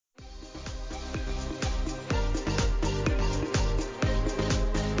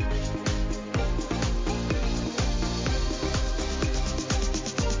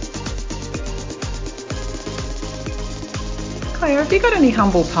have you got any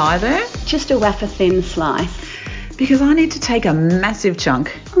humble pie there? Just a wafer thin slice. Because I need to take a massive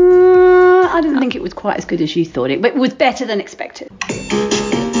chunk. I didn't think it was quite as good as you thought it, but it was better than expected.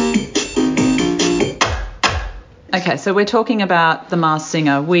 Okay, so we're talking about The Masked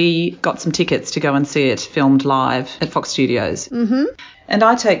Singer. We got some tickets to go and see it filmed live at Fox Studios. Mm-hmm. And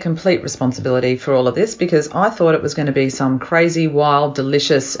I take complete responsibility for all of this because I thought it was going to be some crazy, wild,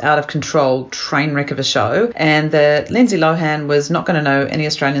 delicious, out-of-control train wreck of a show, and that Lindsay Lohan was not going to know any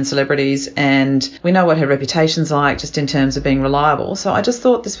Australian celebrities, and we know what her reputation's like just in terms of being reliable. So I just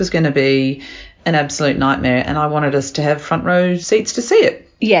thought this was going to be an absolute nightmare, and I wanted us to have front row seats to see it.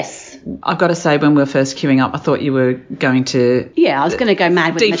 Yes. I've got to say, when we were first queuing up, I thought you were going to... Yeah, I was going to go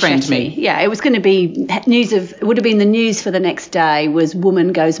mad with defriend Machete. me. Yeah, it was going to be it would have been the news for the next day was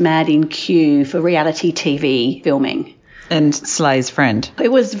woman goes mad in queue for reality TV filming. And Slay's friend.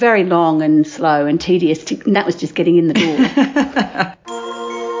 It was very long and slow and tedious, and that was just getting in the door.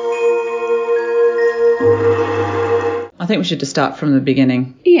 I think we should just start from the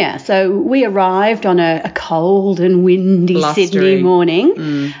beginning. Yeah, so we arrived on a cold and windy Blustery. Sydney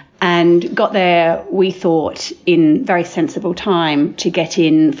morning and got there, we thought, in very sensible time to get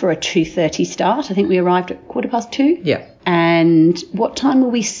in for a 2:30 start. I think we arrived at 2:15. Yeah. And what time were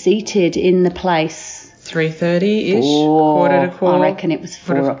we seated in the place? 3:30-ish, 4. 3:45. I reckon it was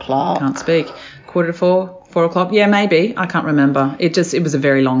 4 o'clock. Can't speak. 3:45, 4 o'clock. Yeah, maybe. I can't remember. It was a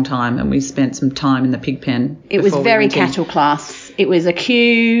very long time, and we spent some time in the pig pen. It was very cattle class. It was a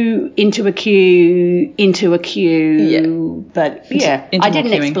queue, into a queue, into a queue. Yeah. But yeah, Into I more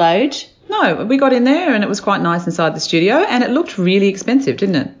didn't queuing. explode. No, we got in there and it was quite nice inside the studio, and it looked really expensive,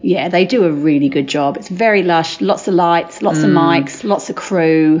 didn't it? Yeah, they do a really good job. It's very lush, lots of lights, lots of mics, lots of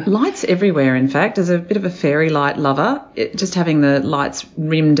crew. Lights everywhere, in fact. As a bit of a fairy light lover, just having the lights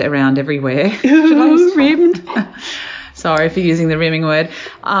rimmed around everywhere. Rimmed. Sorry for using the rimming word.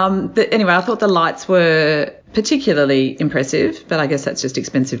 Anyway, I thought the lights were particularly impressive, but I guess that's just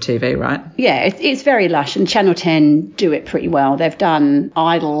expensive TV, right? Yeah, it's very lush, and Channel 10 do it pretty well. They've done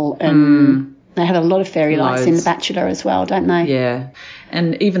Idol, and they have a lot of fairy lights in The Bachelor as well, don't they? Yeah.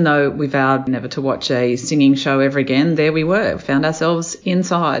 And even though we vowed never to watch a singing show ever again, there we were, found ourselves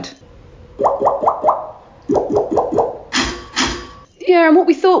inside. Yeah, and what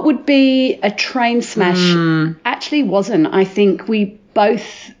we thought would be a train smash actually wasn't. I think we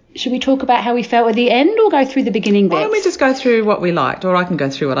both... Should we talk about how we felt at the end, or go through the beginning bits? Why don't we just go through what we liked, or I can go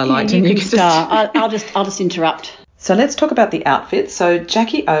through what I liked. You and can just... start. I'll just interrupt. So let's talk about the outfits. So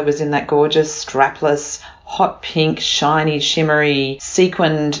Jackie O was in that gorgeous, strapless, hot pink, shiny, shimmery,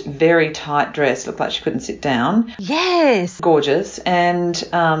 sequined, very tight dress. Looked like she couldn't sit down. Yes. Gorgeous. And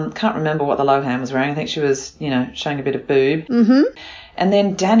can't remember what the Lohan was wearing. I think she was, showing a bit of boob. Mm-hmm. And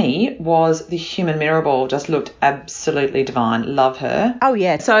then Danny was the human mirror ball, just looked absolutely divine. Love her. Oh,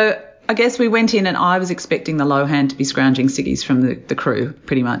 yeah. So I guess we went in and I was expecting the Lohan to be scrounging ciggies from the crew,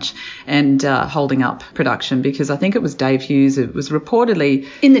 pretty much, and holding up production, because I think it was Dave Hughes. It was reportedly...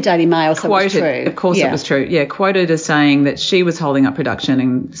 In the Daily Mail, so quoted, it was true. Of course it was true. Yeah, quoted as saying that she was holding up production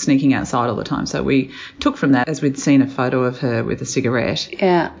and sneaking outside all the time. So we took from that, as we'd seen a photo of her with a cigarette,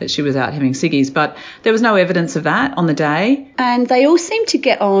 that she was out having ciggies. But there was no evidence of that on the day. And they all seemed to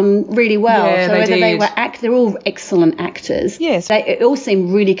get on really well. Yeah, so they whether did. they were they're all excellent actors. Yes. It all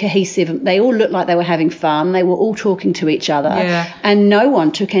seemed really cohesive. They all looked like they were having fun. They were all talking to each other. Yeah. And no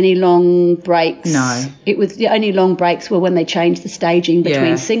one took any long breaks. No. It was the only long breaks were when they changed the staging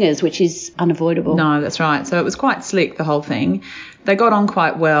between Yeah. singers, which is unavoidable. No, that's right. So it was quite slick, the whole thing. They got on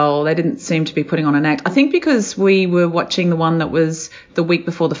quite well. They didn't seem to be putting on an act. I think because we were watching the one that was the week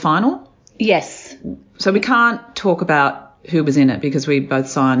before the final. Yes. So we can't talk about who was in it because we both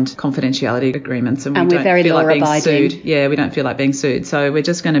signed confidentiality agreements and we we're don't very feel like being law-abiding. sued. Yeah, we don't feel like being sued. So we're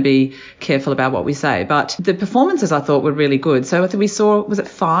just going to be careful about what we say. But the performances I thought were really good. So I think we saw, was it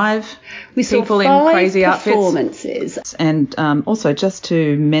 5 We saw people 5 in crazy performances. outfits? And also just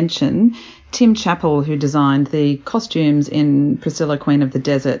to mention, Tim Chappell, who designed the costumes in Priscilla, Queen of the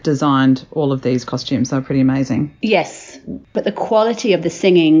Desert, designed all of these costumes. They were pretty amazing. Yes, but the quality of the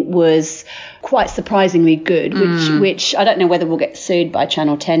singing was quite surprisingly good, which I don't know whether we'll get sued by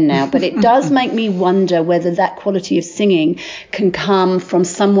Channel 10 now, but it does make me wonder whether that quality of singing can come from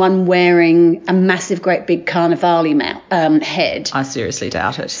someone wearing a massive, great big Carnivale head. I seriously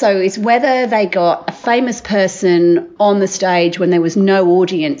doubt it. So it's whether they got a famous person on the stage when there was no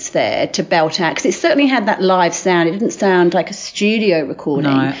audience there to belt out, because it certainly had that live sound. It didn't sound like a studio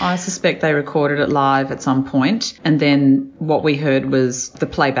recording. No, I suspect they recorded it live at some point, and then what we heard was the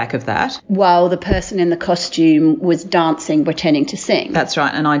playback of that. While the person in the costume was dancing, pretending to sing. That's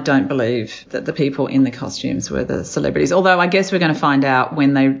right, and I don't believe that the people in the costumes were the celebrities, although I guess we're going to find out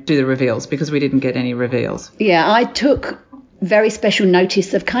when they do the reveals, because we didn't get any reveals. Yeah, I took very special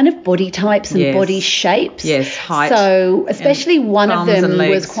notice of kind of body types and body shapes. Yes, height. So especially one of them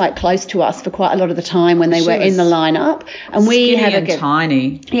was quite close to us for quite a lot of the time when they were in the lineup. And we had a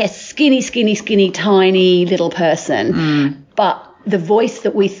tiny. Yes, skinny, tiny little person. But the voice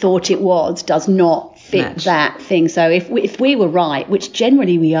that we thought it was does not fit that thing. So if we were right, which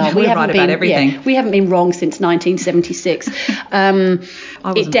generally we are, we haven't been about everything. Yeah, we haven't been wrong since 1976.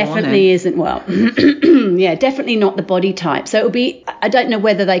 It definitely isn't. Well, yeah, definitely not the body type. So it would be. I don't know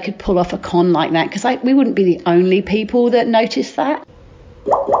whether they could pull off a con like that, because we wouldn't be the only people that noticed that.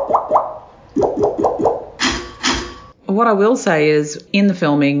 What I will say is, in the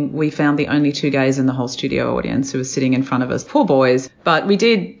filming, we found the only two gays in the whole studio audience who were sitting in front of us. Poor boys. But we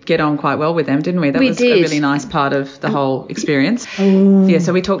did get on quite well with them, didn't we? That was a really nice part of the whole experience. Yeah,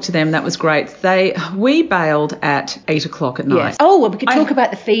 so we talked to them. That was great. We bailed at 8 o'clock at night. Yes. Oh, well, we could talk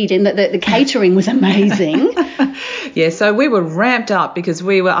about the feed, and the catering was amazing. Yeah, so we were ramped up because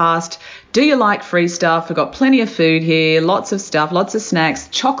we were asked, do you like free stuff? We've got plenty of food here, lots of stuff, lots of snacks.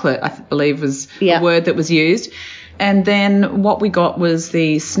 Chocolate, I believe, was the word that was used. And then what we got was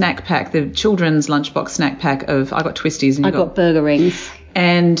the snack pack, the children's lunchbox snack pack of, I got Twisties and I got burger rings.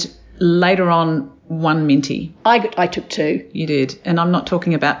 And later on, one Minty. I took two. You did. And I'm not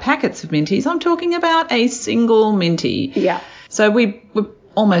talking about packets of Minties. I'm talking about a single Minty. Yeah. So we were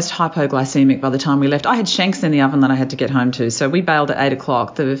almost hypoglycemic by the time we left. I had shanks in the oven that I had to get home to, so we bailed at 8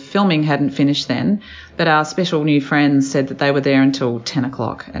 o'clock. The filming hadn't finished then, but our special new friends said that they were there until 10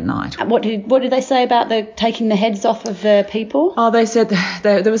 o'clock at night. What did they say about taking the heads off of the people? Oh, they said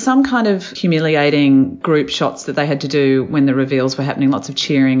there was some kind of humiliating group shots that they had to do when the reveals were happening, lots of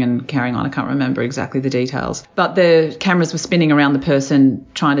cheering and carrying on. I can't remember exactly the details. But the cameras were spinning around the person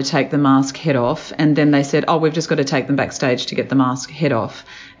trying to take the mask head off, and then they said, we've just got to take them backstage to get the mask head off.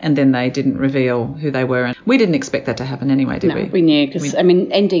 And then they didn't reveal who they were. And we didn't expect that to happen anyway, did we? No, we knew, because,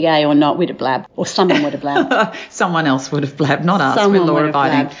 NDA or not, we'd have blabbed. Or someone would have blabbed. Someone else would have blabbed, not us. We're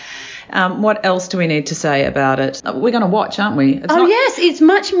law-abiding. What else do we need to say about it? We're going to watch, aren't we? Yes, it's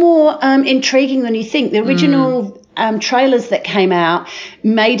much more intriguing than you think. The original trailers that came out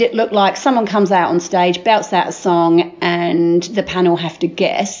made it look like someone comes out on stage, belts out a song, and the panel have to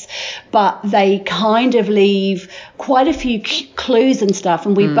guess. But they kind of leave quite a few clues and stuff,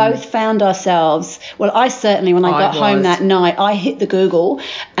 and we both found ourselves, well, I certainly, when I got home that night, I hit the Google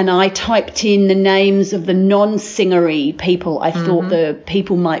and I typed in the names of the non-singery people I thought the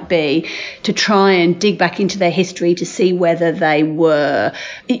people might be, to try and dig back into their history to see whether they were,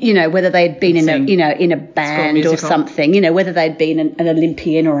 whether they had been in a band or something, whether they'd been an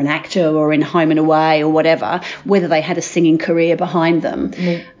Olympian or an actor or in Home and Away or whatever, whether they had a singing career behind them.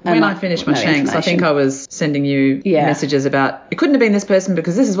 When I finished my shanks, I think I was sending you messages about, it couldn't have been this person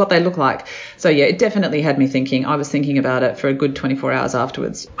because this is what they look like. So, yeah, it definitely had me thinking. I was thinking about it for a good 24 hours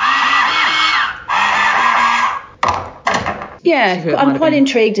afterwards. Yeah, I'm quite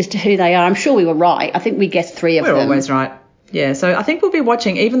intrigued as to who they are. I'm sure we were right. I think we guessed three of them. We're always right. Yeah, so I think we'll be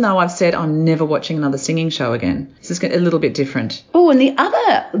watching, even though I've said I'm never watching another singing show again. This is a little bit different. Oh, and the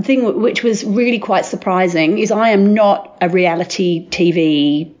other thing which was really quite surprising is I am not a reality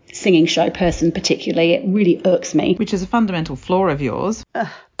TV singing show person particularly. It really irks me. Which is a fundamental flaw of yours.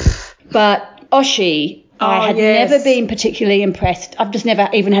 But Oshie, I had never been particularly impressed. I've just never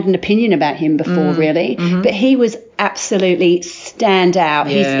even had an opinion about him before, really. Mm-hmm. But he was absolutely standout.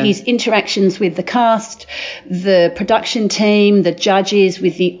 Yeah. His interactions with the cast, the production team, the judges,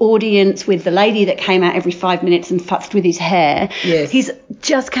 with the audience, with the lady that came out every 5 minutes and futzed with his hair. Yes. He's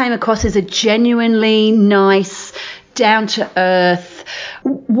just came across as a genuinely nice, down-to-earth,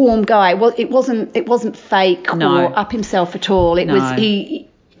 warm guy. Well, it wasn't fake or up himself at all. It was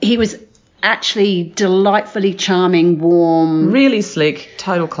he was actually delightfully charming, warm. Really slick,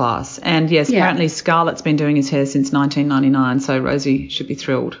 total class. And yes, apparently Scarlett's been doing his hair since 1999, so Rosie should be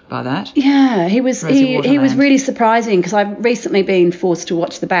thrilled by that. Yeah, he was really surprising, because I've recently been forced to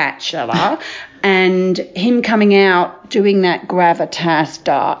watch The Bachelor, and him coming out doing that gravitas,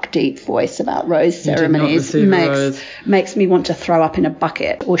 dark, deep voice about rose ceremonies makes me want to throw up in a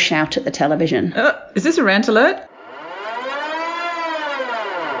bucket or shout at the television. Is this a rant alert?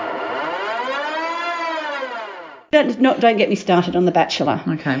 don't get me started on The Bachelor.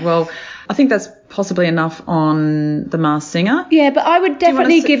 Okay, well, I think that's possibly enough on The Masked Singer. Yeah, but I would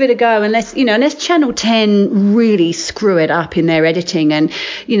definitely give it a go unless Channel 10 really screw it up in their editing, and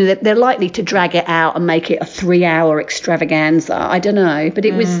they're likely to drag it out and make it a 3-hour extravaganza. I don't know, but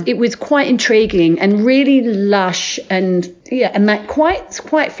it was quite intriguing and really lush and that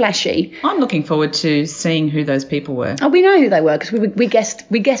quite flashy. I'm looking forward to seeing who those people were. Oh, we know who they were because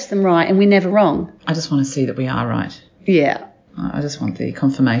we guessed them right and we're never wrong. I just want to see that we are right. Yeah. I just want the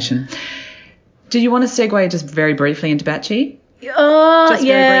confirmation. Do you want to segue just very briefly into Batchy?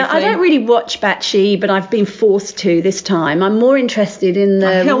 Yeah, I don't really watch Batchy, but I've been forced to this time. I'm more interested in the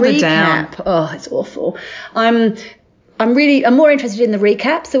recap. Oh, it's awful. I'm more interested in the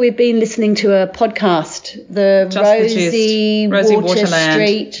recap. So we've been listening to a podcast, the Rosie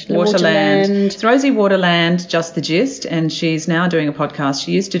Waterland. It's Rosie Waterland, Just the Gist, and she's now doing a podcast.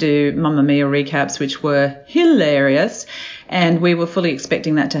 She used to do Mamma Mia recaps, which were hilarious, and we were fully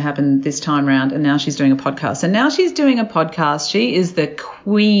expecting that to happen this time round, and now she's doing a podcast. And now she's doing a podcast. She is the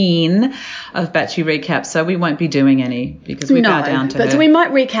queen of Batchy recaps, so we won't be doing any because we bow down to her. So we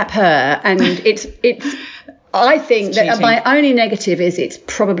might recap her, and it's I think that my only negative is it's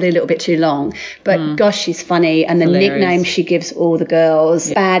probably a little bit too long, but gosh, she's funny, and the nickname she gives all the girls,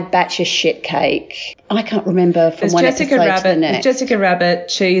 Bad Batch of Shit Cake. I can't remember from one episode to the next. There's Jessica Rabbit,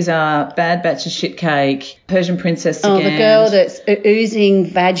 Cheezer, Bad Batch of Shit Cake, Persian Princess again. Oh, the girl that's oozing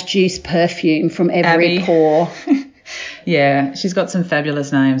vag juice perfume from every pore. Yeah, she's got some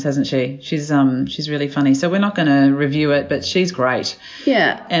fabulous names, hasn't she? She's really funny. So we're not going to review it, but she's great.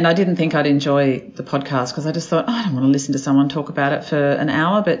 Yeah. And I didn't think I'd enjoy the podcast because I just thought, I don't want to listen to someone talk about it for an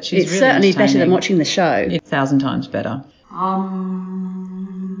hour, but she's really entertaining. It's certainly better than watching the show. It's 1,000 times better.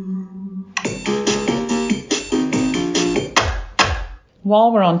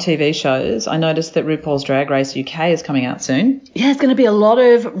 While we're on TV shows, I noticed that RuPaul's Drag Race UK is coming out soon. Yeah, there's going to be a lot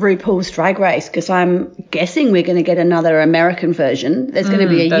of RuPaul's Drag Race because I'm guessing we're going to get another American version. There's going to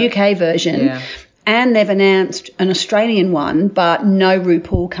be a UK version. Yeah. And they've announced an Australian one, but no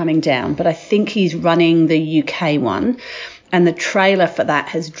RuPaul coming down. But I think he's running the UK one. And the trailer for that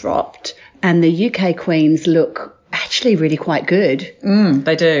has dropped. And the UK queens look actually really quite good.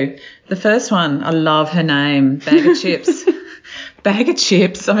 They do. The first one, I love her name, Bag of Chips. Bag of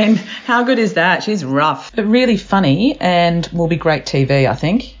Chips. I mean, how good is that? She's rough, but really funny and will be great TV, I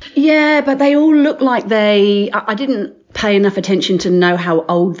think. Yeah, but they all look like I didn't pay enough attention to know how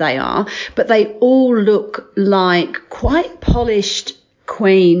old they are, but they all look like quite polished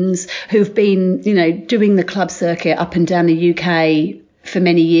queens who've been, doing the club circuit up and down the UK for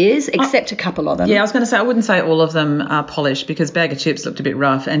many years, except a couple of them. Yeah, I was going to say, I wouldn't say all of them are polished because Bag of Chips looked a bit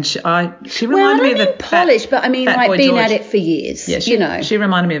rough, and she reminded me of a polished, but I mean, like been at it for years. Yeah, she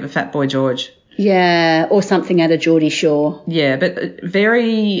reminded me of a Fat Boy George. Yeah, or something out of Geordie Shore. Yeah, but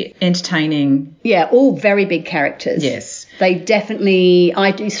very entertaining. Yeah, all very big characters. Yes. They definitely,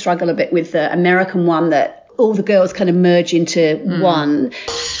 I do struggle a bit with the American one that all the girls kind of merge into one.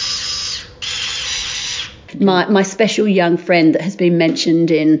 My special young friend that has been mentioned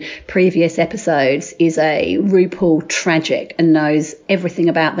in previous episodes is a RuPaul tragic and knows everything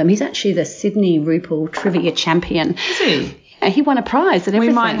about them. He's actually the Sydney RuPaul Trivia Champion. Is he? He won a prize and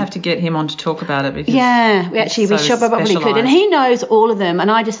everything. We might have to get him on to talk about it because we probably could. And he knows all of them, and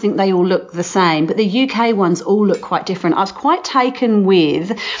I just think they all look the same. But the UK ones all look quite different. I was quite taken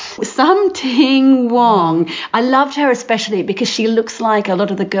with Sum Ting Wong. I loved her especially because she looks like a lot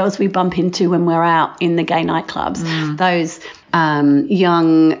of the girls we bump into when we're out in the gay nightclubs. Those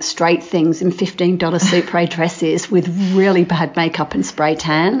young straight things in $15 Supre dresses with really bad makeup and spray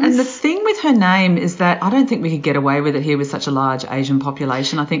tans. And the thing with her name is that I don't think we could get away with it here with such a large Asian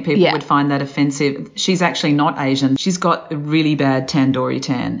population. I think people would find that offensive. She's actually not Asian. She's got a really bad tandoori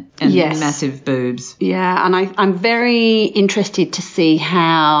tan and massive boobs. Yeah, and I'm very interested to see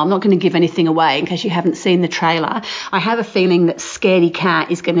how, I'm not going to give anything away in case you haven't seen the trailer. I have a feeling that Scaredy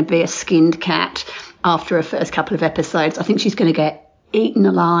Cat is going to be a skinned cat after her first couple of episodes. I think she's going to get eaten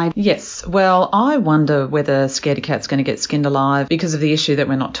alive. Yes. Well, I wonder whether Scaredy Cat's going to get skinned alive because of the issue that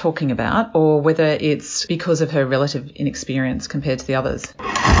we're not talking about, or whether it's because of her relative inexperience compared to the others.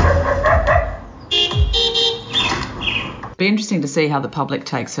 Be interesting to see how the public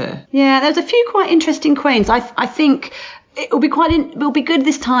takes her. Yeah, there's a few quite interesting queens. I think it'll be good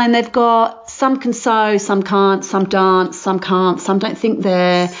this time. They've got some can sew, some can't, some dance, some can't, some don't think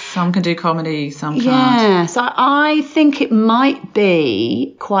they're... Some can do comedy, some can't. Yeah, so I think it might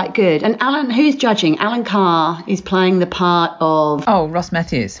be quite good. And who's judging? Alan Carr is playing the part of... Oh, Ross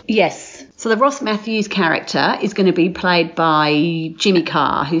Matthews. Yes. So the Ross Matthews character is going to be played by Jimmy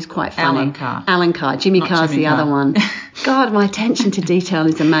Carr, who's quite funny. Alan Carr. Jimmy Carr's the other one. God, my attention to detail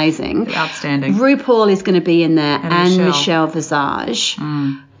is amazing. Outstanding. RuPaul is going to be in there, and Michelle Visage.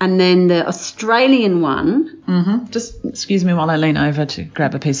 And then the Australian one. Just excuse me while I lean over to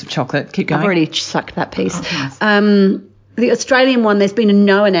grab a piece of chocolate. Keep going. I've already sucked that piece. Oh, nice. The Australian one, there's been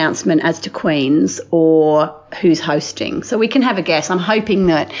no announcement as to Queens or who's hosting. So we can have a guess. I'm hoping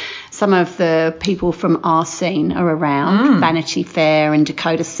that some of the people from our scene are around. Vanity Fair and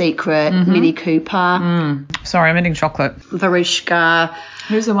Dakota Secret, Mini Cooper. Sorry, I'm eating chocolate. Varushka.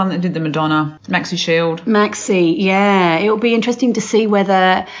 Who's the one that did the Madonna? Maxi Shield. Maxi, yeah. It'll be interesting to see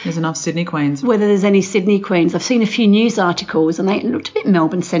whether there's enough Sydney Queens. Whether there's any Sydney Queens. I've seen a few news articles and they looked a bit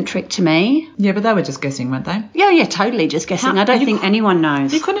Melbourne-centric to me. Yeah, but they were just guessing, weren't they? Yeah, totally just guessing. I don't think anyone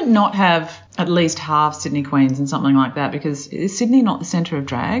knows. You couldn't not have at least half Sydney Queens and something like that, because is Sydney not the centre of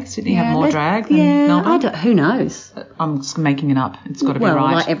drag? Sydney have more drag than Melbourne? Who knows? I'm just making it up. It's got to be right.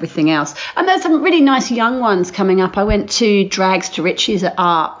 Well, like everything else. And there's some really nice young ones coming up. I went to Drags to Riches at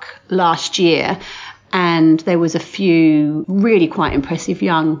ARC last year, and there was a few really quite impressive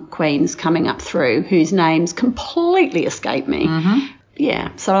young queens coming up through whose names completely escape me.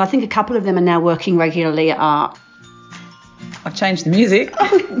 Yeah, so I think a couple of them are now working regularly at ARC. I've changed the music.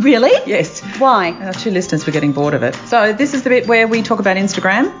 Oh, really? Yes. Why? Our two listeners were getting bored of it. So this is the bit where we talk about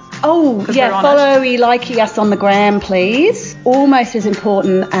Instagram. Oh, yeah, follow likey us on the gram, please. Almost as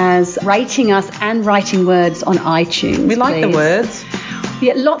important as rating us and writing words on iTunes, We like the words.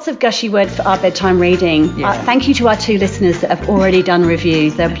 Yeah, lots of gushy words for our bedtime reading. Yeah. Thank you to our two listeners that have already done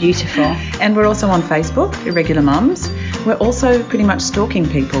reviews. They're beautiful. And we're also on Facebook, Irregular Mums. We're also pretty much stalking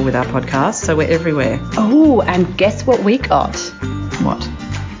people with our podcast, so we're everywhere. Oh, and guess what we got? What?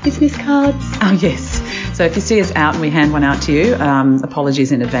 Business cards. Oh, yes. So if you see us out and we hand one out to you,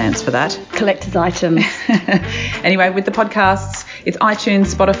 apologies in advance for that. Collector's items. Anyway, with the podcasts, it's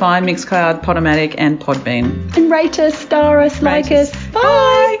iTunes, Spotify, Mixcloud, Podomatic and Podbean. And rate us, star us, like us.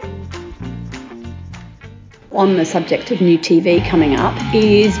 Bye! On the subject of new TV coming up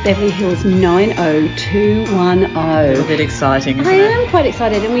is Beverly Hills 90210. A little bit exciting, isn't it? I am quite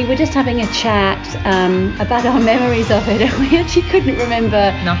excited, and we were just having a chat about our memories of it, and we actually couldn't remember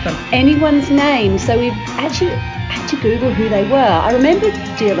anyone's name, so we actually had to Google who they were. I remember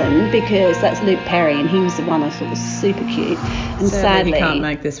Dylan because that's Luke Perry, and he was the one I thought was super cute. And sadly he can't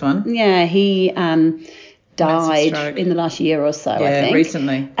make this one. Yeah, he died in the last year or so, I think.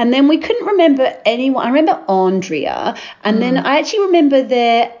 Recently. And then we couldn't remember anyone. I remember Andrea, and then I actually remember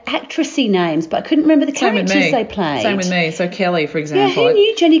their actressy names, but I couldn't remember the characters they played. Same with me. So Kelly, for example. Yeah, who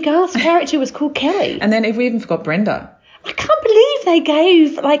knew Jenny Garth's character was called Kelly? And then if we even forgot Brenda. I can't believe they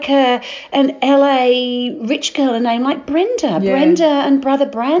gave like an LA rich girl a name like Brenda. Yeah. Brenda and brother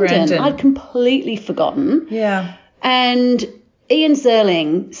Brandon. I'd completely forgotten. Yeah. And Ian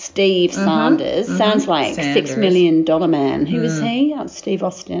Zerling, Steve Sanders, sounds like $6 Million Man. Who was he? Oh, Steve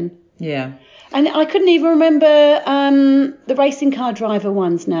Austin. Yeah. And I couldn't even remember the racing car driver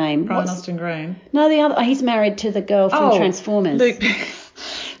one's name. Brian Austin Green. No, the other. He's married to the girl from Transformers.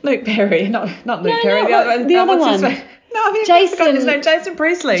 Luke Perry, not Luke Perry. The other one. No, I forgot his name. Jason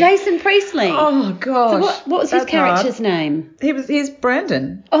Priestley. Jason Priestley. Oh, gosh. So what was his character's name? He's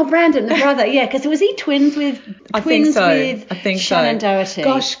Brandon. Oh, Brandon, the brother. Yeah, because was he twins with Shannon Doherty?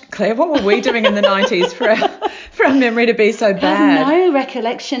 Gosh, Claire, what were we doing in the 90s for our memory to be so bad? I have no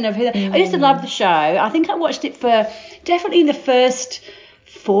recollection of who. I used to love the show. I think I watched it for definitely the first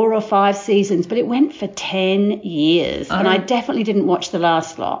 4 or 5 seasons, but it went for 10 years, and I definitely didn't watch the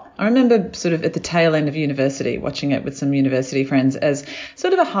last lot. I remember sort of at the tail end of university watching it with some university friends as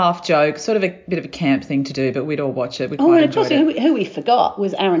sort of a half joke, sort of a bit of a camp thing to do, but we'd all watch it. We quite enjoyed it. Who we forgot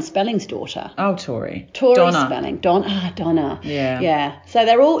was Aaron Spelling's daughter. Oh, Tori Donna. Spelling. Donna. Yeah. So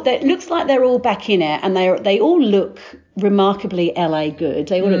it looks like they're all back in it, and they all look remarkably LA good.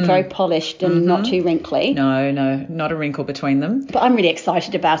 They all look very polished and not too wrinkly. No, not a wrinkle between them. But I'm really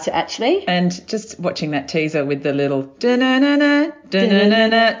excited about it, actually. And just watching that teaser with the little da-na-na-na,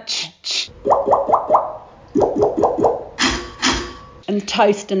 da-na-na-na, and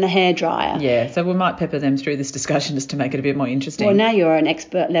toast and the hairdryer. Yeah, so we might pepper them through this discussion just to make it a bit more interesting. Well, now you're an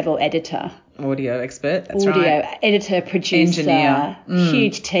expert level editor. Audio expert, that's right. Audio editor, producer, engineer.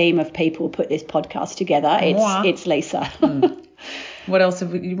 Huge team of people put this podcast together. It's Lisa. What else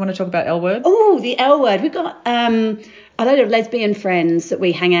you want to talk about? L Word? Oh, the L Word. We've got a load of lesbian friends that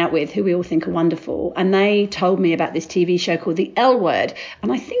we hang out with who we all think are wonderful, and they told me about this TV show called The L Word,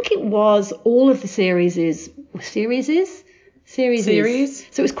 and I think it was all of the series. series.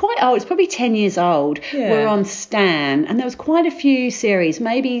 So it was quite old. It's probably 10 years old. Yeah. We're on Stan, and there was quite a few series,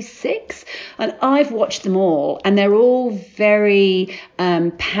 maybe 6, and I've watched them all, and they're all very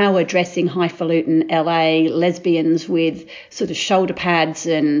power dressing, highfalutin LA lesbians with sort of shoulder pads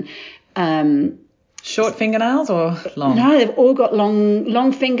and short fingernails or long? No, they've all got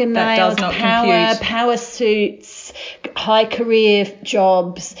long fingernails, That does not compute. Power suits, high career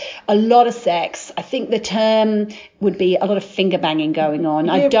jobs, a lot of sex. I think the term would be a lot of finger banging going on.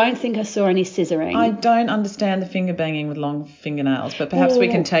 Yeah. I don't think I saw any scissoring. I don't understand the finger banging with long fingernails, but perhaps we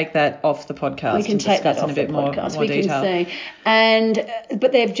can take that off the podcast. We can take that off in a bit the more podcast. We detail. can see.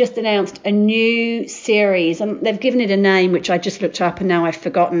 But they've just announced a new series, and they've given it a name which I just looked up and now I've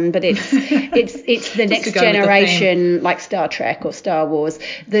forgotten. But it's it's the next generation, like Star Trek or Star Wars.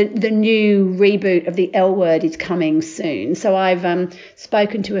 The new reboot of the L Word is coming soon. So I've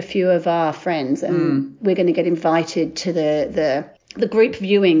spoken to a few of our friends, and we're going to get invited to the group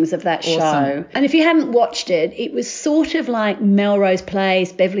viewings of that show. And if you haven't watched it, it was sort of like Melrose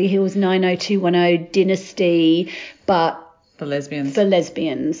Place, Beverly Hills 90210, Dynasty, but for lesbians.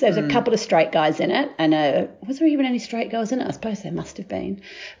 There's a couple of straight guys in it, and was there even any straight girls in it? I suppose there must have been.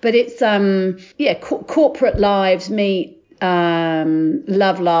 But it's corporate lives meet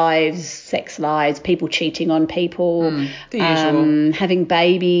love lives, sex lives, people cheating on people, the usual. having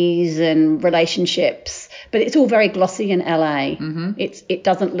babies and relationships. But it's all very glossy in LA. Mm-hmm. It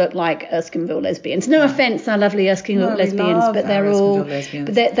doesn't look like Erskineville lesbians. No offence, our lovely Erskineville lesbians, but they're all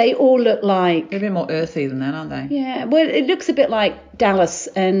lesbians. But they all look like they're a bit more earthy than that, aren't they? Yeah, well, it looks a bit like Dallas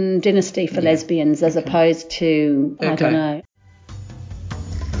and Dynasty for lesbians as opposed to I don't know.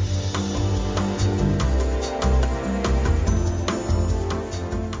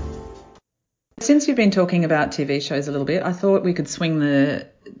 Since you've been talking about TV shows a little bit, I thought we could swing the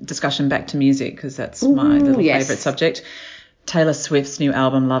discussion back to music because that's my little favourite subject. Taylor Swift's new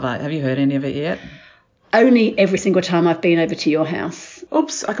album, Lover. Have you heard any of it yet? Only every single time I've been over to your house.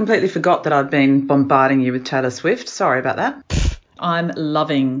 Oops, I completely forgot that I've been bombarding you with Taylor Swift. Sorry about that. I'm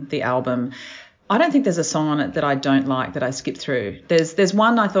loving the album. I don't think there's a song on it that I don't like, that I skip through. There's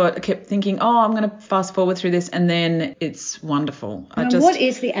one I kept thinking, I'm going to fast forward through this, and then it's wonderful. What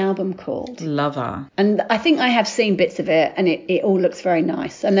is the album called? Lover. And I think I have seen bits of it, and it all looks very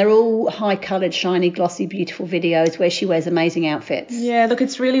nice. And they're all high-coloured, shiny, glossy, beautiful videos where she wears amazing outfits. Yeah, look,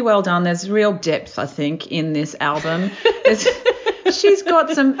 it's really well done. There's real depth, I think, in this album. She's got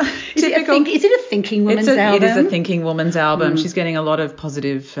some typical... Is it a thinking woman's album? It is a thinking woman's album. She's getting a lot of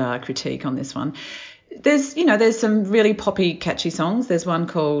positive critique on this one. There's some really poppy, catchy songs. There's one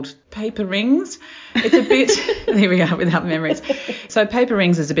called Paper Rings. It's a bit... There we are, without memories. So Paper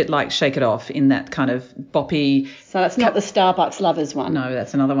Rings is a bit like Shake It Off in that kind of boppy... So that's not the Starbucks Lovers one? No,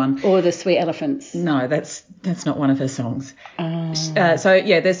 that's another one. Or the Sweet Elephants? No, that's not one of her songs. Oh.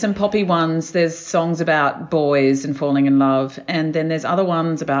 There's some poppy ones. There's songs about boys and falling in love. And then there's other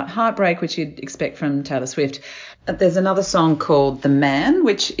ones about heartbreak, which you'd expect from Taylor Swift. There's another song called The Man,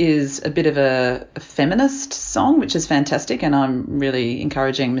 which is a bit of a feminist song, which is fantastic. And I'm really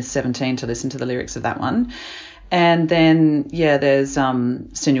encouraging Miss 17 to listen to the lyrics of that one. And then, there's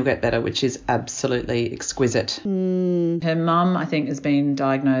Soon You'll Get Better, which is absolutely exquisite. Her mum, I think, has been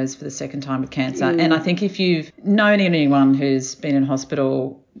diagnosed for the second time with cancer. And I think if you've known anyone who's been in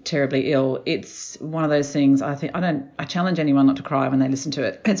hospital terribly ill, it's one of those things. I challenge anyone not to cry when they listen to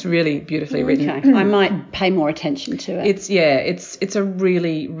it. It's really beautifully written. Okay. I might pay more attention to it. It's a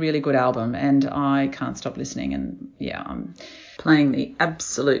really, really good album, and I can't stop listening. And I'm playing the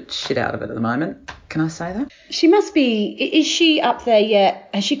absolute shit out of it at the moment. Can I say that? She must be. Is she up there yet?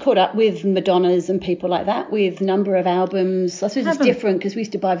 Has she caught up with Madonnas and people like that with number of albums? I suppose it's different because we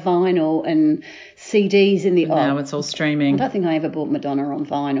used to buy vinyl and CDs in the Now it's all streaming. I don't think I ever bought Madonna on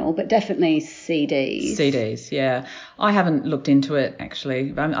vinyl, but definitely CDs. CDs, yeah. I haven't looked into it,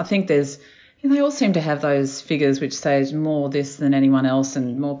 actually. I think there's... they all seem to have those figures which say more this than anyone else,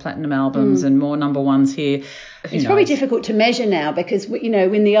 and more platinum albums and more number ones here. It's probably difficult to measure now because,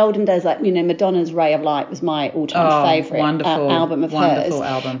 in the olden days, like, Madonna's Ray of Light was my all-time favourite album of hers. Wonderful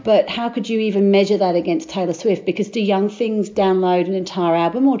album. But how could you even measure that against Taylor Swift? Because do young things download an entire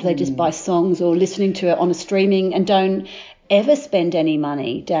album, or do they just buy songs or listening to it on a streaming and don't ever spend any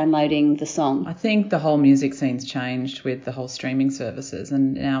money downloading the song? I think the whole music scene's changed with the whole streaming services,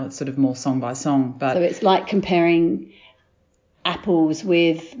 and now it's sort of more song by song. But so it's like comparing apples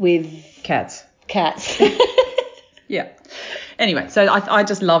with cats. Yeah. Anyway, so I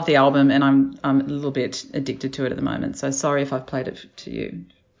just love the album, and I'm a little bit addicted to it at the moment. So sorry if I've played it to you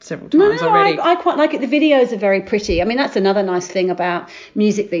several times already. I quite like it. The videos are very pretty. I mean, that's another nice thing about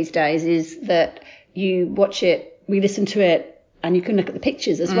music these days is that you watch it, we listen to it And you can look at the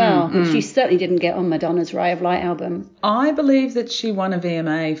pictures as well, which you certainly didn't get on Madonna's Ray of Light album. I believe that she won a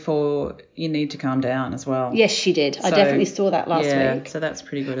VMA for You Need to Calm Down as well. Yes, she did. I definitely saw that last week. So that's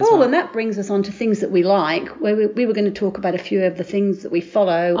pretty good as well. Oh, and that brings us on to things that we like. Where we were going to talk about a few of the things that we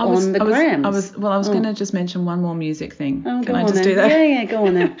follow on the grams. I was going to just mention one more music thing. Oh, Can I just do that? Yeah, go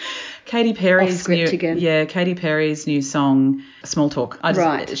on then. Katy Perry's Off script new, again. Yeah, Katy Perry's new song, Small Talk.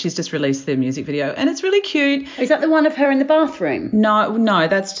 Right. She's just released the music video, and it's really cute. Is that the one of her in the bathroom? No,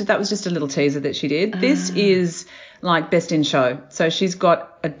 that was just a little teaser that she did. This is like Best in Show. So she's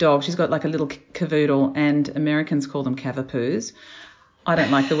got a dog. She's got like a little cavoodle, and Americans call them cavapoos. I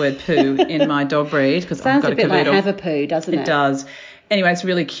don't like the word poo in my dog breed because I've got a cavoodle. Sounds a bit like Havapoo, doesn't it? It does. Anyway, it's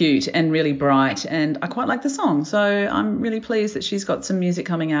really cute and really bright, and I quite like the song. So I'm really pleased that she's got some music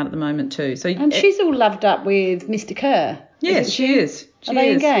coming out at the moment too. And she's all loved up with Mr. Kerr. Yes, she is. Are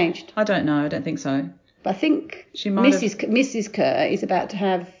they engaged? I don't know. I don't think so. But I think Mrs. Kerr is about to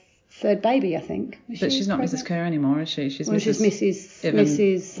have third baby, I think. But she's not Mrs. Kerr anymore, is she? She's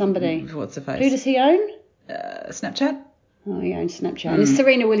Mrs. somebody. What's her face? Who does he own? Snapchat. Oh, he owns Snapchat. And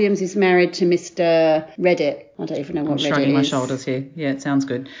Serena Williams is married to Mr. Reddit. I don't even know what Reddit is. I'm shrugging my shoulders here. Yeah, it sounds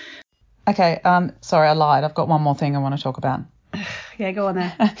good. Okay, sorry, I lied. I've got one more thing I want to talk about. Yeah, go on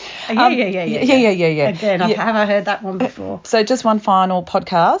there. Yeah. Again, have I heard that one before? So just one final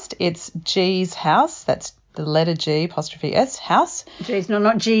podcast. It's G's House. That's the letter G apostrophe S, house. G's,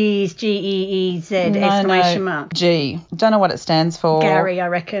 not G's, G-E-E-Z, exclamation mark. G. Don't know what it stands for. Gary, I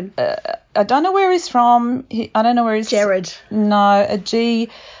reckon. I don't know where he's from. I don't know where he's... Jared. No, a G...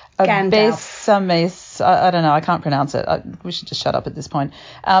 Gandalf. I don't know. I can't pronounce it. We should just shut up at this point.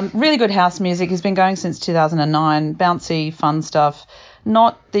 Really good house music. He's been going since 2009. Bouncy, fun stuff.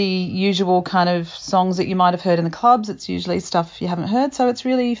 Not the usual kind of songs that you might have heard in the clubs. It's usually stuff you haven't heard. So it's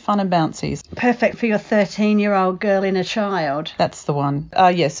really fun and bouncy. Perfect for your 13-year-old girl in a child. That's the one.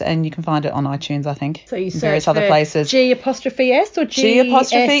 Yes, and you can find it on iTunes, I think. So you search various other places. G apostrophe S or G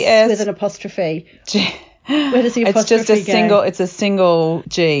apostrophe S with an apostrophe? G. Where does the apostrophe It's just it's a single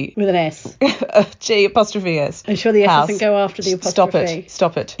G. With an S. G apostrophe S. Are you sure the S doesn't go after the apostrophe?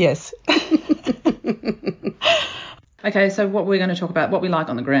 Stop it. Yes. Okay, so what we're going to talk about, what we like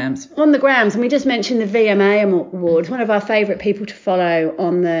on the grams. On the grams, and we just mentioned the VMA Awards. One of our favourite people to follow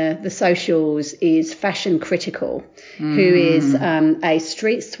on the socials is Fashion Critical, who is a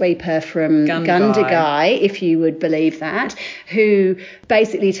street sweeper from Gundagai, if you would believe that, who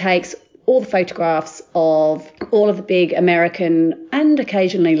basically takes all the photographs of all of the big American and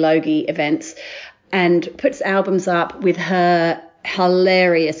occasionally Logie events and puts albums up with her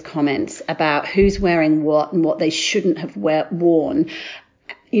hilarious comments about who's wearing what and what they shouldn't have worn.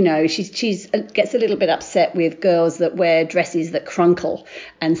 You know, she's gets a little bit upset with girls that wear dresses that crunkle,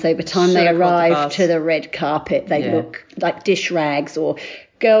 and so by the time they arrive to the red carpet, they look like dish rags, or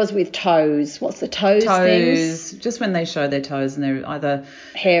girls with toes. What's the toes things? Just when they show their toes and they're either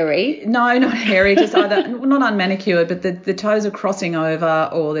hairy. No, not hairy, just either not unmanicured, but the toes are crossing over,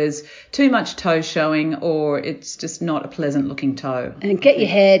 or there's too much toe showing, or it's just not a pleasant looking toe. And get your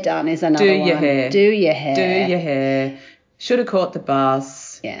hair done is another one. Do your hair. Should have caught the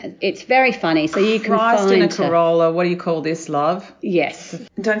bus. Yeah, it's very funny. So you can find in a Corolla. What do you call this, love? Yes.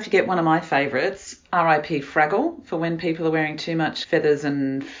 Don't forget one of my favourites, R.I.P. Fraggle, for when people are wearing too much feathers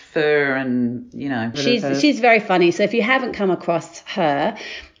and fur and, you know. She's very funny. So if you haven't come across her,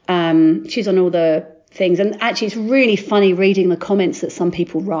 she's on all the things, and actually it's really funny reading the comments that some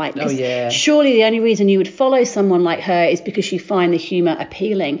people write. Oh yeah. Surely the only reason you would follow someone like her is because you find the humour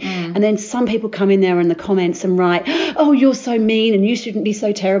appealing. And then some people come in there in the comments and write, oh, you're so mean and you shouldn't be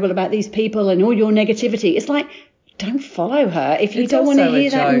so terrible about these people and all your negativity. It's like, don't follow her if you don't want to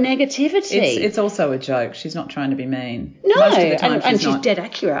hear that negativity. It's also a joke. She's not trying to be mean. No, most of the time and she's dead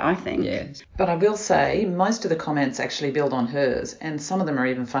accurate, I think. Yeah. But I will say most of the comments actually build on hers, and some of them are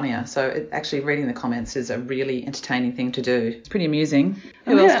even funnier. So actually reading the comments is a really entertaining thing to do. It's pretty amusing.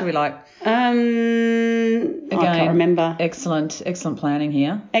 Who else do we like? Again, I can't remember. Excellent planning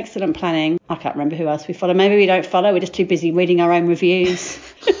here. Excellent planning. I can't remember who else we follow. Maybe we don't follow. We're just too busy reading our own reviews.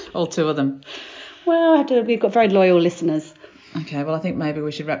 All two of them. Well, we've got very loyal listeners. Okay, well, I think maybe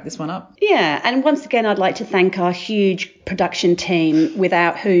we should wrap this one up. Yeah, and once again, I'd like to thank our huge production team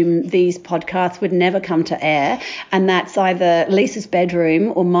without whom these podcasts would never come to air, and that's either Lisa's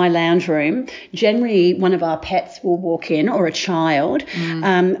bedroom or my lounge room. Generally, one of our pets will walk in, or a child.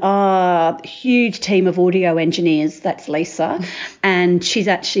 Our huge team of audio engineers, that's Lisa, and she's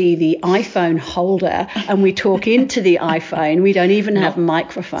actually the iPhone holder, and we talk into the iPhone. We don't even have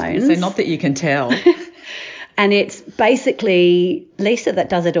microphones. So not that you can tell. And it's basically Lisa that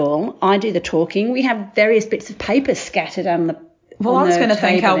does it all. I do the talking. We have various bits of paper scattered on the Well, I was going to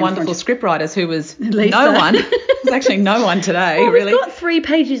thank our wonderful scriptwriters, who was Lisa. no one. It was actually no one today, well, really. We've got 3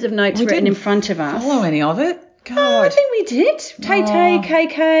 pages of notes written in front of us. Follow any of it? God. I think we did. Tay-Tay,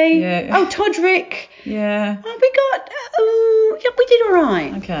 KK. Yeah. Oh, Todrick. Yeah. Oh, we did all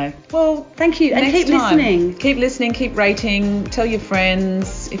right. Okay. Well, thank you. And keep listening. Keep listening, keep rating, tell your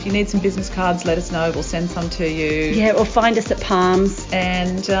friends. If you need some business cards, let us know. We'll send some to you. Yeah, or find us at Palms.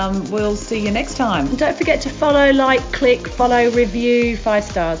 And we'll see you next time. And don't forget to follow, like, click, follow, review, 5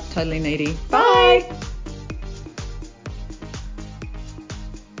 stars. Totally needy. Bye.